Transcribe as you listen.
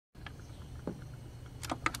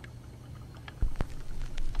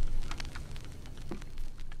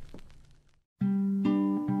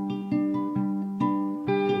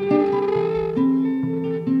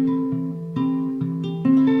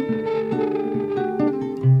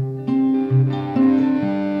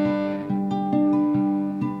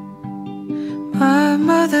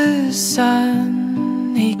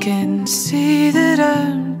sun, he can see that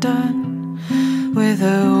I'm done with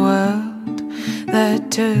a world that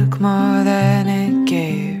took more than it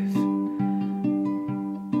gave.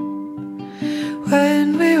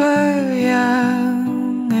 When we were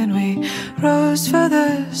young and we rose for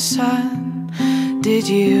the sun, did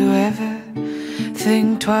you ever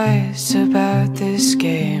think twice about this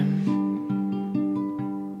game?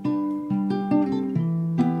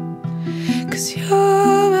 'Cause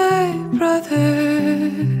you're my brother,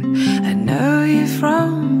 I know you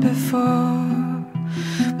from before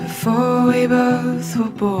we both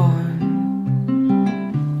were born.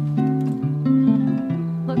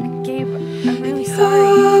 Look, Gabe, I'm really sorry.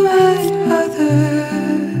 You're my mother,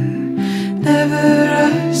 never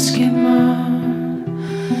asking more,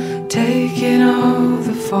 taking all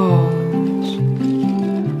the faults.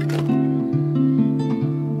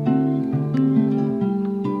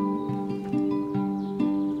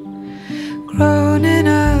 Grown in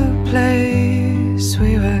a place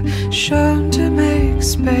we were shown to make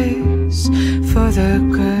space for the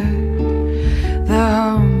good, the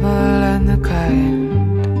humble and the kind.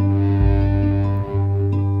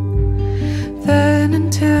 Then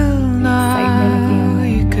until now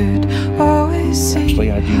you could always see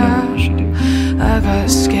how I got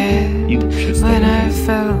scared when I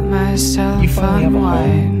felt myself You finally have a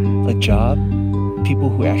unwind. home, a job, people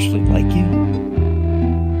who actually like you.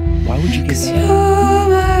 Why would you give 'Cause that up? you're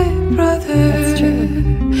my brother,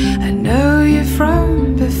 I know you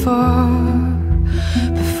from before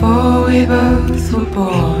we both were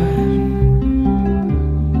born.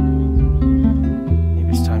 Maybe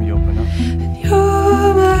it's time you open up.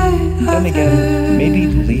 You're my Then again, maybe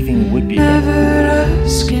leaving would be never better.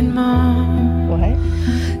 asking more, What?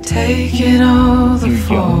 taking all the You're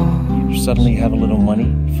fall. young, you suddenly have a little money,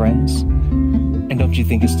 friends. And don't you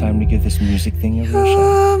think it's time to give this music thing a real shot?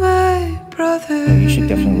 You're my brother, No, you should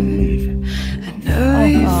definitely leave. I know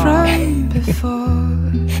you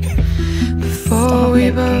from before we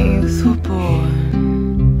both were born.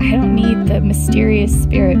 I don't need the mysterious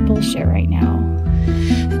spirit bullshit right now.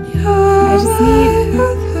 You're just need- my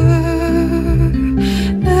brother,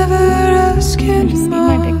 never I asking just need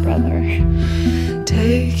my big more, brother.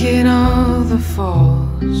 taking all the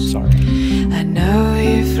falls. Sorry. I know